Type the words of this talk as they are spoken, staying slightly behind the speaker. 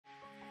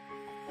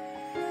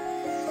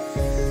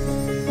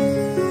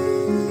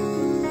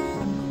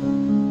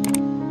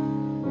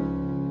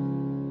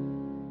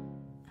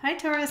Hi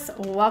Taurus,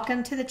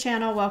 welcome to the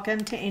channel. Welcome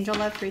to Angel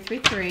Love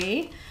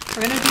 333.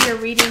 We're going to do your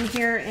reading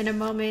here in a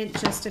moment.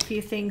 Just a few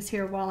things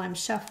here while I'm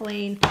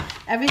shuffling.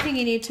 Everything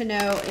you need to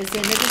know is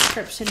in the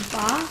description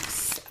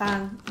box.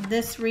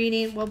 This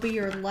reading will be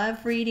your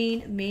love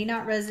reading. It may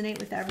not resonate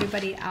with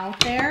everybody out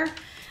there.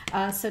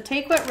 So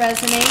take what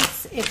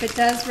resonates. If it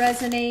does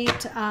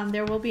resonate,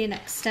 there will be an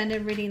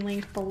extended reading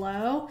link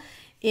below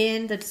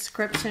in the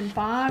description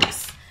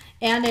box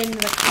and in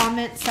the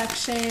comment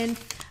section.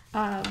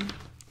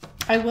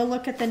 I will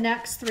look at the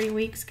next 3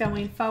 weeks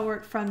going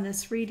forward from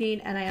this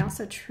reading, and I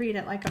also treat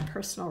it like a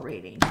personal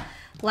reading.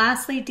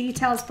 Lastly,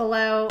 details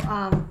below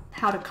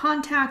how to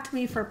contact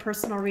me for a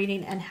personal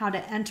reading and how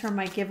to enter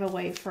my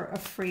giveaway for a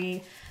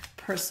free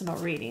personal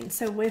reading.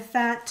 So with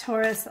that,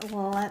 Taurus,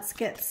 let's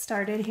get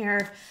started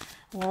here.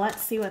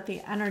 Let's see what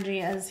the energy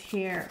is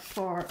here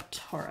for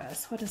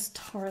Taurus. What does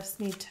Taurus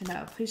need to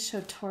know? Please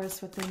show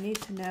Taurus what they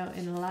need to know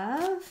in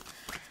love.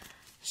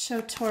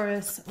 Show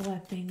Taurus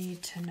what they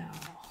need to know.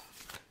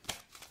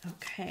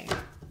 Okay,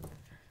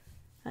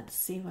 let's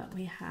see what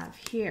we have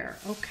here.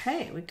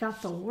 Okay, we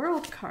got the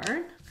World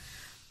card,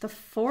 the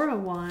Four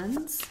of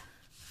Wands,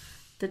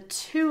 the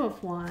Two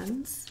of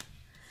Wands,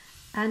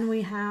 and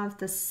we have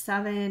the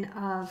Seven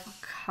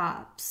of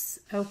Cups.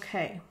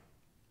 Okay,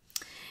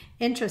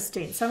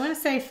 interesting. So I'm going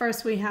to say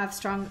first we have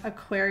strong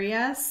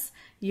Aquarius,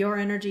 your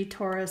energy,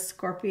 Taurus,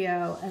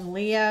 Scorpio, and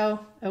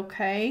Leo.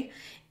 Okay,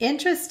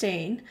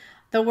 interesting.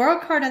 The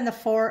World card and the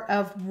Four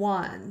of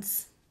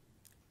Wands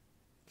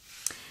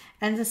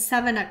and the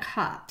Seven of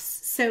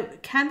Cups. So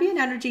it can be an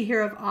energy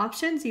here of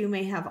options. You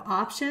may have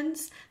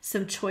options,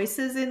 some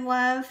choices in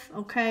love,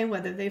 okay,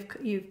 whether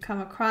you've come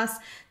across.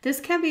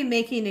 This can be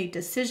making a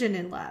decision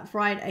in love,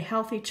 right? A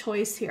healthy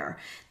choice here.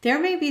 There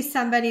may be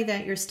somebody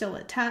that you're still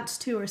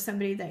attached to or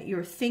somebody that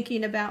you're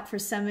thinking about for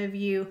some of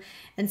you.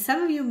 And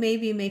some of you may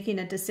be making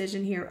a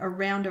decision here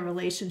around a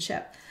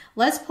relationship.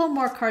 Let's pull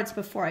more cards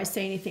before I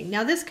say anything.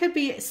 Now, this could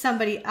be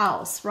somebody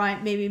else,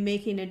 right? Maybe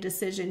making a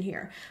decision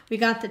here. We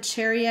got the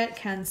Chariot,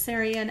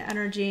 Cancerian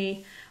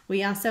energy.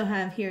 We also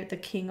have here the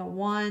King of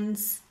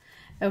Wands.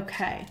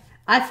 Okay.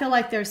 I feel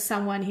like there's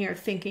someone here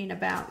thinking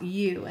about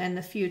you and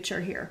the future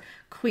here.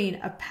 Queen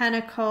of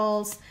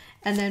Pentacles.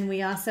 And then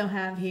we also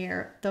have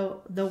here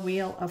the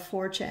Wheel of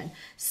Fortune.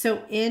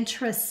 So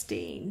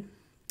interesting.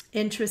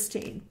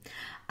 Interesting.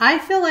 I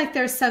feel like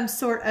there's some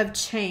sort of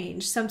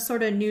change, some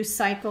sort of new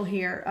cycle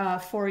here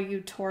for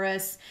you,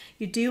 Taurus.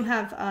 You do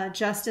have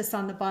Justice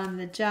on the bottom of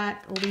the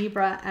deck,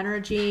 Libra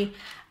energy.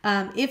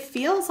 It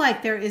feels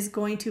like there is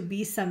going to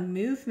be some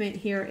movement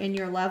here in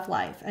your love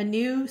life. A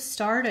new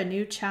start, a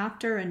new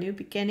chapter, a new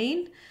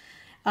beginning.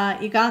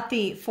 You got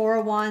the Four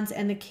of Wands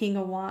and the King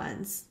of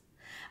Wands.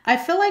 I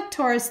feel like,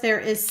 Taurus,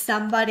 there is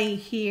somebody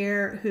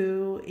here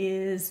who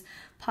is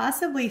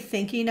possibly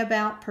thinking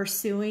about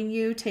pursuing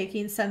you,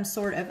 taking some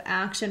sort of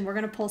action. We're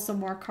going to pull some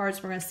more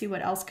cards. We're going to see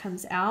what else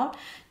comes out.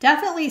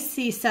 Definitely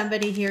see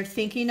somebody here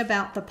thinking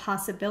about the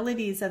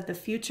possibilities of the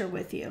future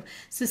with you.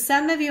 So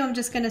some of you, I'm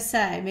just going to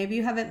say, maybe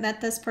you haven't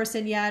met this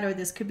person yet, or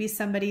this could be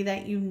somebody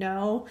that you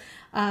know.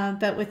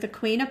 But with the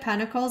Queen of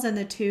Pentacles and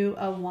the Two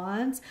of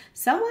Wands,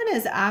 someone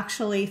is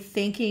actually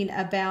thinking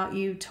about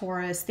you,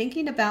 Taurus,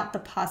 thinking about the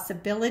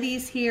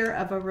possibilities here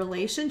of a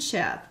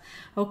relationship.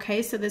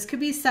 Okay, so this could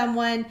be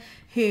someone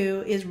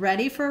who is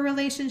ready for a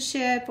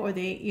relationship, or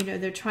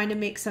they're trying to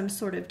make some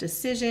sort of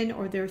decision,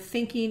 or they're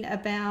thinking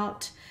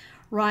about,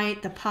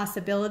 right, the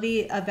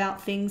possibility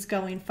about things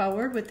going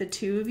forward with the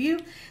two of you.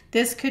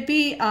 This could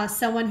be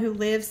someone who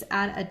lives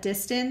at a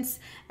distance.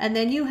 And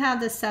then you have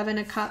the Seven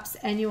of Cups,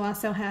 and you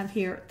also have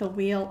here the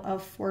Wheel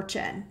of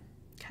Fortune.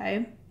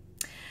 Okay.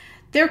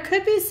 There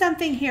could be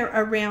something here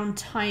around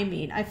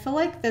timing. I feel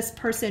like this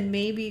person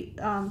may be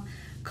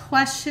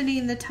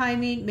questioning the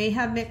timing, may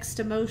have mixed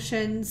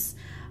emotions.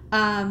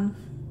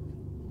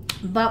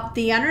 But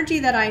the energy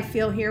that I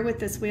feel here with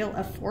this Wheel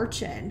of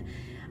Fortune,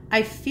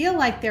 I feel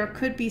like there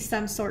could be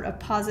some sort of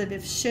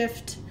positive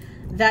shift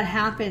that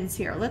happens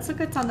here. Let's look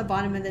what's on the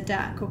bottom of the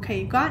deck.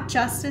 Okay, you got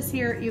Justice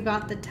here. You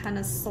got the Ten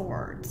of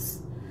Swords.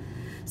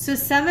 So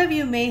some of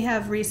you may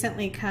have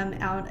recently come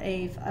out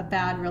of a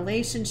bad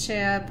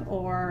relationship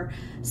or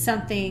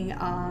something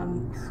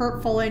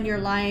hurtful in your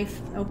life,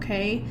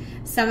 okay?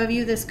 Some of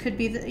you, this could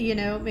be,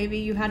 maybe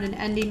you had an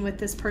ending with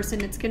this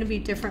person. It's going to be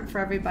different for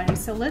everybody.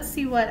 So let's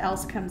see what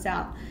else comes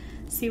out.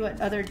 See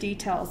what other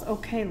details.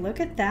 Okay, look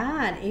at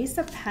that. Ace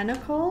of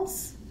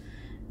Pentacles,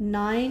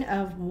 Nine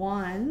of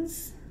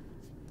Wands.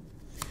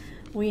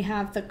 We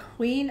have the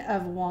Queen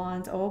of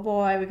Wands. Oh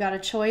boy, we got a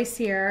choice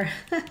here.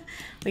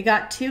 We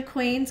got two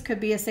queens.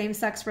 Could be a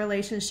same-sex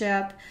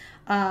relationship.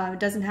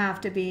 Doesn't have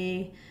to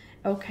be.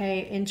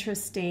 Okay,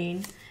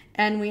 interesting.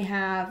 And we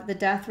have the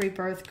Death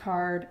Rebirth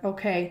card.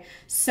 Okay,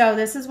 so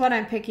this is what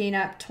I'm picking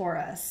up,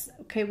 Taurus.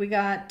 Okay, we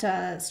got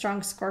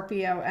strong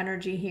Scorpio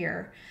energy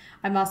here.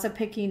 I'm also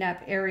picking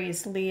up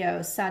Aries,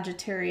 Leo,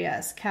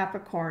 Sagittarius,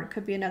 Capricorn.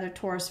 Could be another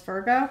Taurus,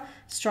 Virgo.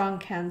 Strong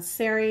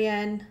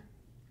Cancerian.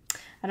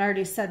 And I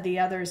already said the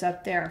others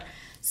up there.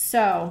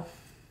 So,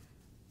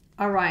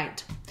 all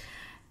right.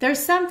 There's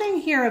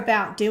something here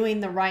about doing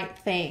the right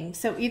thing.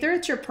 So either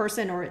it's your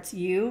person or it's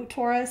you,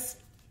 Taurus.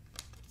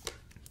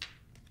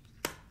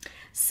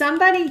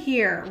 Somebody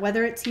here,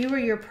 whether it's you or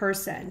your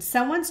person,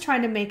 someone's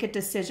trying to make a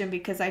decision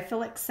because I feel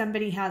like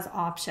somebody has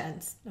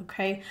options,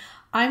 okay?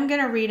 I'm going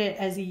to read it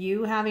as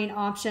you having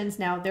options.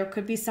 Now, there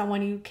could be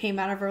someone you came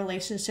out of a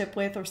relationship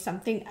with or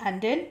something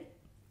ended.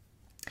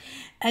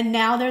 And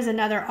now there's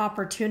another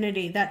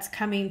opportunity that's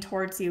coming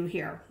towards you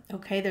here,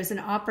 okay? There's an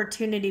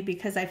opportunity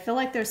because I feel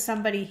like there's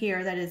somebody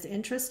here that is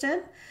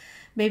interested.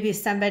 Maybe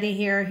somebody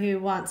here who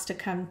wants to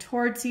come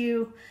towards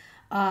you.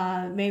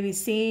 Maybe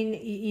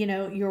seeing, you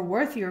know, your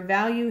worth, your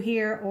value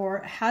here, or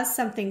has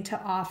something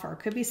to offer.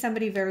 Could be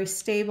somebody very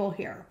stable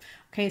here,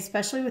 okay,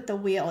 especially with the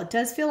wheel. It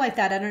does feel like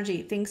that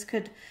energy. Things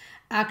could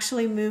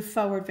actually move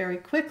forward very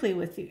quickly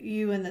with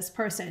you and this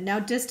person. Now,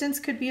 distance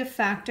could be a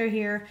factor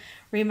here.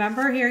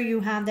 Remember here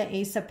you have the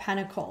Ace of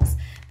Pentacles.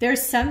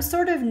 There's some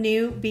sort of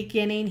new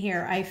beginning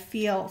here, I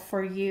feel,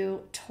 for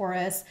you,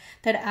 Taurus,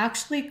 that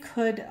actually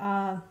could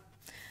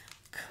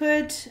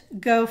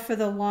go for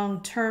the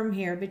long term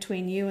here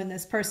between you and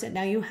this person.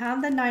 Now you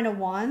have the Nine of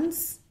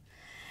Wands.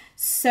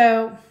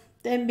 So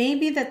it may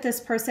be that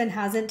this person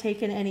hasn't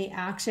taken any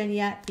action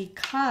yet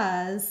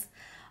because,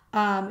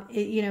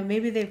 you know,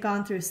 maybe they've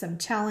gone through some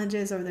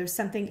challenges or there's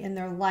something in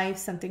their life,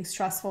 something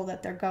stressful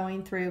that they're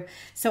going through.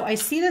 So I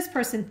see this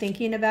person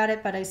thinking about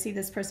it, but I see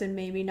this person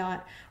maybe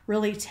not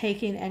really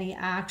taking any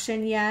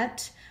action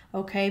yet.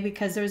 Okay,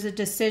 because there's a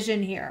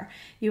decision here.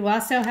 You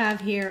also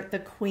have here the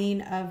Queen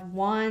of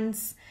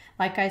Wands.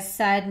 Like I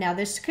said, now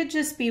this could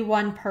just be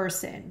one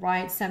person,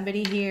 right?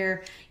 Somebody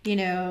here, you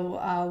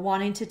know,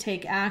 wanting to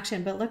take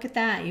action. But look at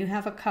that. You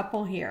have a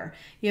couple here.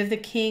 You have the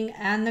King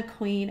and the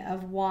Queen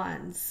of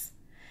Wands.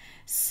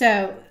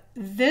 So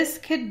this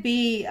could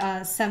be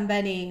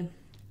somebody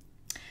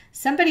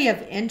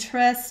of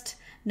interest.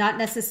 Not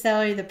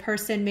necessarily the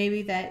person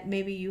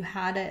maybe you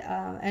had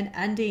an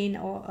ending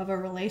of a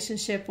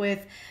relationship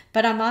with,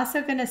 but I'm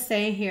also going to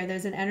say here,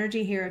 there's an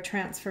energy here of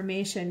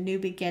transformation, new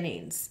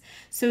beginnings.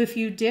 So if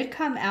you did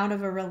come out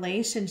of a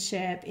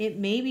relationship, it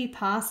may be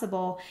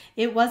possible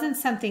it wasn't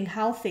something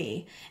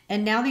healthy,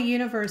 and now the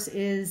universe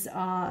is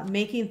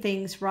making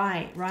things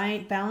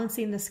right?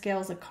 Balancing the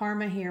scales of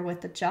karma here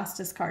with the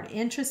Justice card.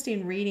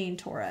 Interesting reading,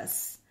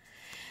 Taurus.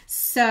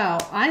 So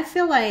I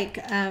feel like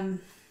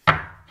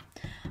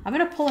I'm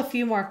going to pull a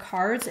few more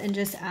cards and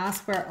just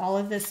ask where all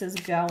of this is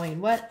going.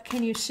 What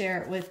can you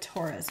share with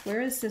Taurus?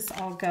 Where is this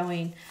all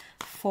going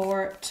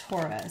for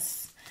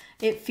Taurus?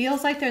 It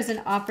feels like there's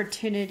an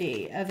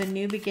opportunity of a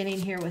new beginning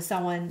here with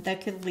someone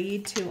that could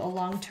lead to a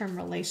long-term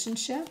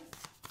relationship.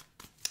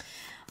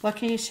 What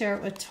can you share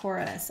with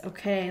Taurus?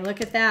 Okay,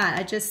 look at that.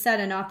 I just said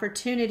an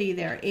opportunity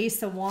there.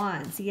 Ace of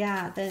Wands.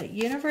 Yeah, the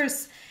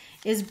universe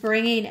is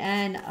bringing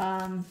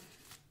in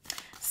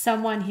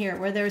someone here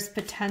where there's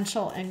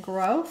potential and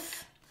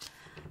growth.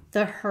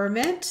 The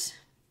Hermit,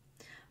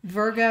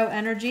 Virgo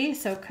energy,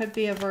 so it could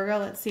be a Virgo.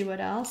 Let's see what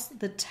else.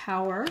 The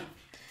Tower,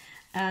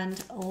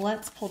 and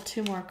let's pull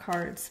two more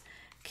cards.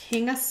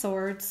 King of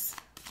Swords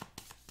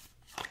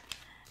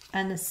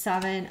and the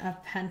Seven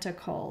of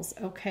Pentacles.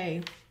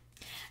 Okay,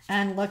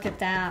 and look at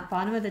that.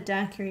 Bottom of the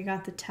deck here, you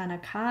got the Ten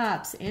of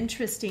Cups.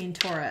 Interesting,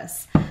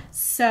 Taurus.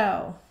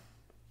 So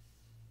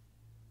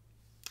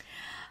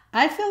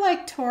I feel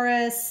like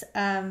Taurus,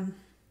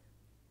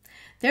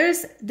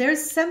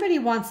 there's somebody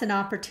wants an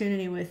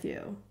opportunity with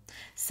you.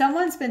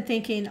 Someone's been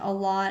thinking a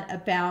lot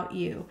about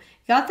you.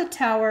 You got the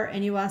Tower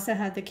and you also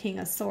have the King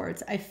of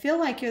Swords. I feel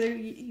like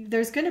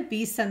there's going to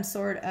be some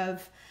sort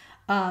of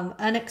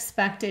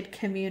unexpected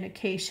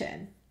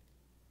communication.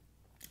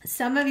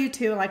 Some of you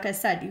too, like I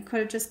said, you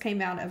could have just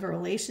came out of a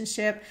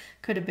relationship,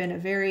 could have been a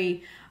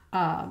very,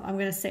 I'm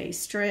going to say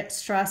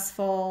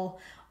stressful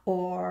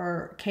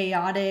or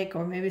chaotic,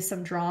 or maybe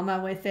some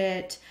drama with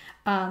it.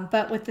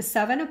 But with the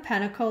Seven of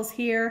Pentacles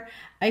here,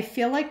 I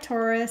feel like,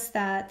 Taurus,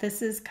 that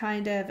this is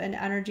kind of an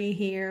energy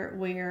here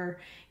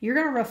where you're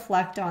going to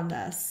reflect on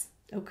this,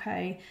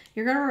 okay?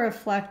 You're going to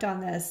reflect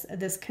on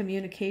this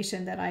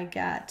communication that I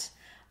get,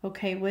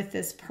 okay, with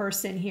this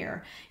person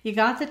here. You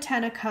got the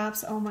Ten of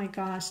Cups. Oh my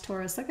gosh,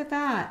 Taurus, look at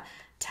that.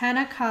 Ten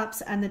of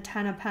Cups and the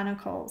Ten of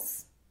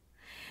Pentacles.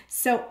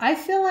 So I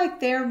feel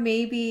like there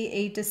may be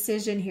a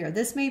decision here.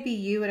 This may be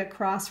you at a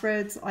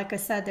crossroads. Like I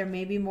said, there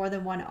may be more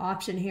than one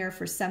option here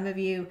for some of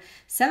you.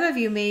 Some of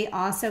you may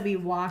also be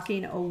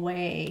walking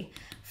away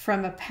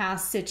from a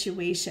past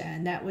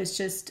situation that was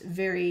just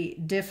very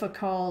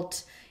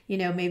difficult. You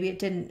know, maybe it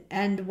didn't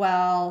end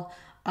well,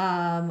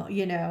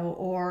 you know,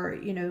 or,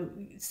 you know,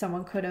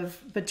 someone could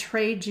have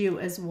betrayed you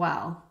as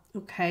well.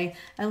 Okay,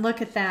 and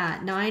look at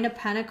that. Nine of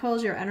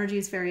Pentacles, your energy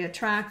is very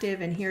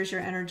attractive, and here's your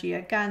energy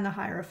again, the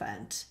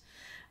Hierophant.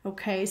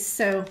 Okay,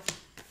 so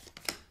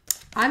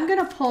I'm going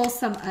to pull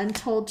some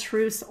Untold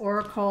Truths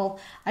Oracle.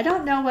 I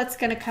don't know what's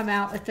going to come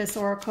out with this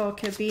Oracle. It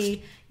could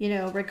be, you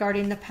know,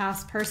 regarding the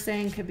past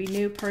person, could be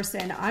new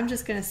person. I'm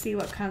just going to see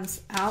what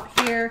comes out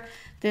here.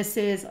 This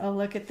is, oh,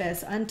 look at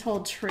this,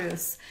 Untold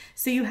Truths.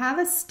 So you have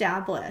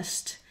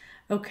established,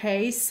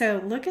 Okay,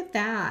 so look at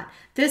that.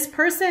 This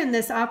person,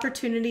 this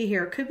opportunity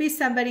here could be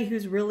somebody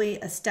who's really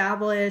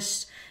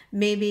established.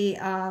 Maybe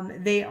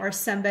they are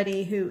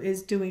somebody who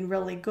is doing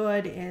really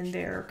good in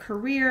their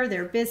career,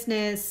 their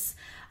business.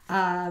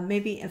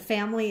 Maybe a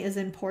family is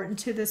important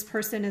to this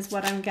person is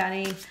what I'm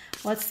getting.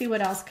 Let's see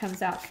what else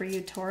comes out for you,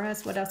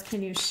 Taurus. What else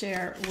can you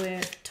share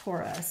with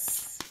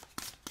Taurus?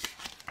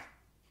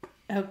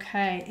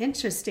 Okay,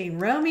 interesting.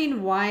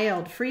 Roaming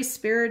wild,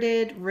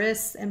 free-spirited,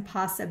 risks and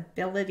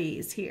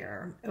possibilities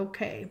here.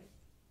 Okay.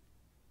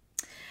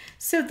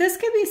 So this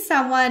could be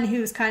someone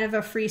who's kind of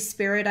a free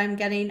spirit I'm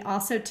getting.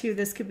 Also, too,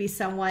 this could be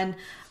someone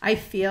I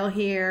feel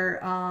here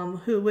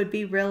who would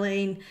be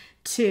willing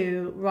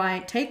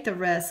to take the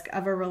risk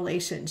of a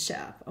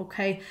relationship.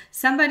 Okay.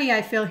 Somebody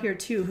I feel here,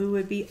 too, who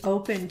would be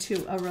open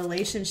to a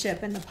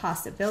relationship and the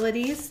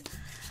possibilities.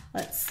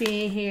 Let's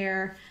see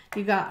here.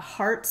 You got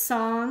heart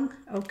song.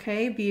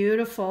 Okay,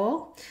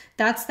 beautiful.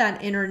 That's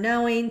that inner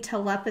knowing,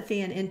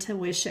 telepathy, and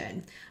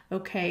intuition.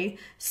 Okay,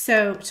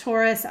 so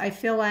Taurus, I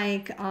feel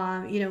like,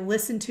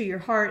 listen to your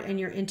heart and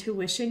your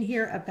intuition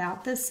here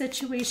about this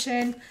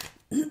situation.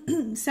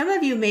 Some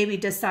of you may be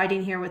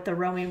deciding here with the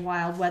roaming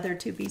wild whether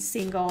to be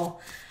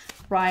single,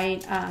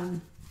 right?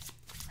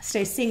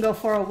 Stay single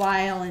for a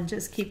while and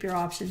just keep your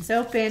options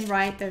open,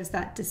 right? There's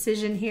that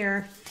decision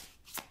here.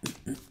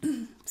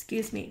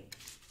 Excuse me.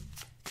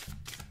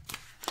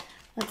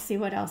 Let's see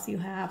what else you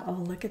have. Oh,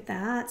 look at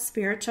that.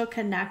 Spiritual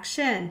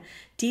connection,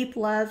 deep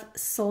love,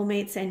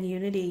 soulmates, and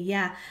unity.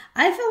 Yeah,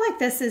 I feel like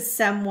this is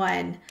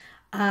someone,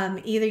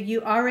 either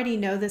you already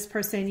know this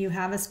person, you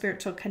have a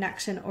spiritual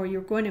connection, or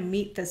you're going to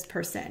meet this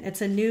person.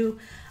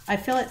 I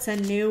feel it's a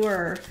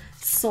newer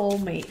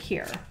soulmate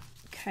here.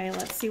 Okay,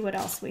 let's see what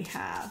else we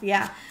have.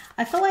 Yeah,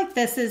 I feel like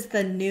this is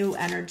the new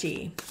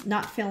energy,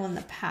 not feeling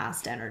the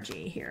past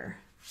energy here.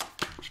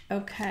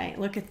 Okay,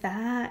 look at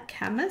that.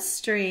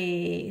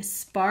 Chemistry,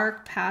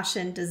 spark,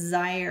 passion,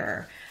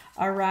 desire.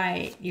 All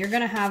right, you're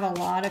going to have a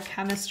lot of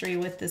chemistry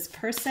with this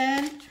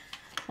person.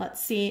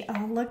 Let's see.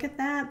 Oh, look at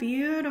that.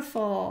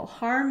 Beautiful.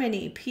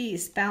 Harmony,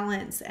 peace,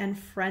 balance, and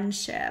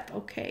friendship.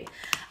 Okay.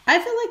 I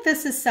feel like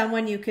this is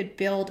someone you could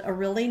build a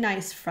really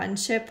nice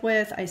friendship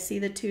with. I see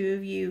the two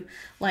of you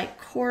like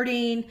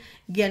courting,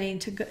 getting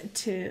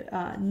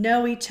to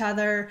know each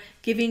other,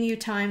 giving you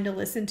time to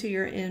listen to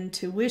your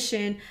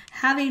intuition,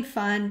 having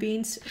fun,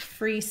 being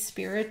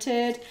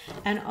free-spirited.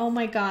 And oh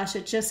my gosh,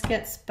 it just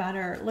gets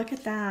better. Look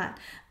at that.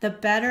 The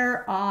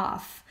better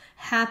off.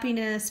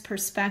 Happiness,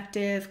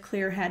 perspective,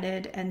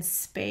 clear-headed, and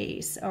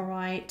space, all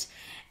right?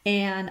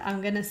 And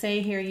I'm going to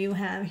say here, you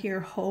have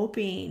here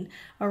hoping,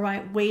 all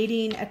right,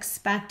 waiting,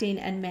 expecting,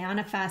 and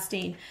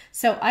manifesting.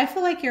 So I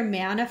feel like you're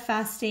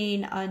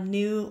manifesting a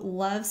new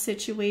love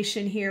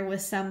situation here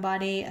with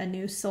somebody, a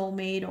new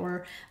soulmate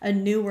or a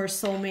newer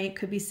soulmate.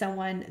 Could be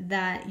someone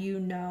that you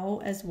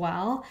know as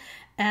well.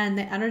 And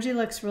the energy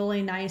looks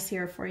really nice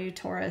here for you,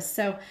 Taurus.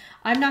 So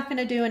I'm not going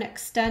to do an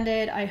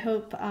extended. I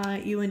hope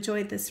you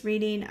enjoyed this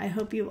reading. I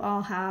hope you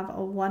all have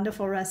a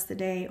wonderful rest of the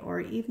day or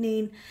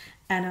evening.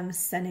 And I'm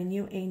sending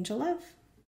you angel love.